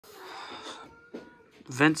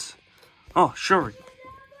Vince? Oh, Sheri.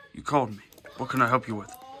 You called me. What can I help you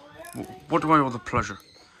with? What do I owe the pleasure?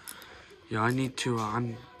 Yeah, I need to,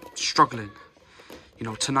 I'm struggling. You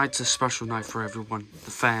know, tonight's a special night for everyone,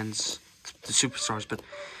 the fans, the superstars, but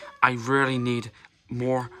I really need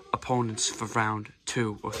more opponents for round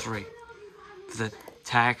 2 or 3. For the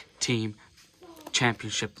Tag Team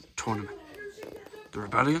Championship Tournament. The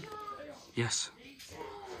Rebellion? Yes.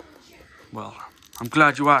 Well, I'm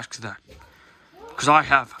glad you asked that. Because I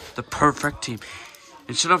have the perfect team.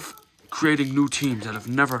 Instead of creating new teams that have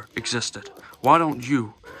never existed, why don't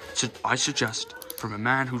you, I suggest, from a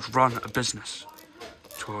man who's run a business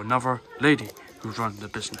to another lady who's run the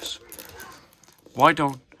business, why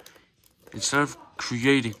don't, instead of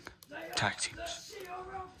creating tag teams,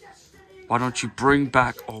 why don't you bring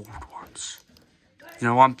back old ones? You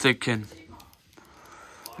know, I'm thinking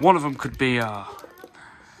one of them could be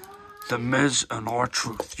The Miz and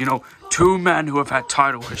R-Truth. You know, 2 men who have had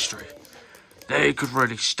title history. They could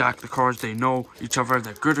really stack the cards. They know each other.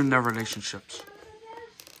 They're good in their relationships.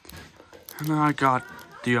 And then I got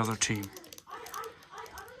the other team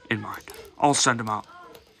in mind. I'll send them out.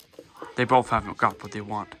 They both haven't got what they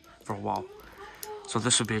want for a while. So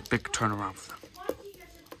this would be a big turnaround for them.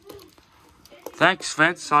 Thanks,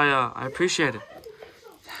 Vince. I appreciate it.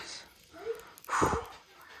 Yes.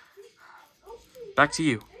 Back to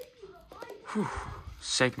you.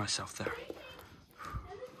 Saved myself there.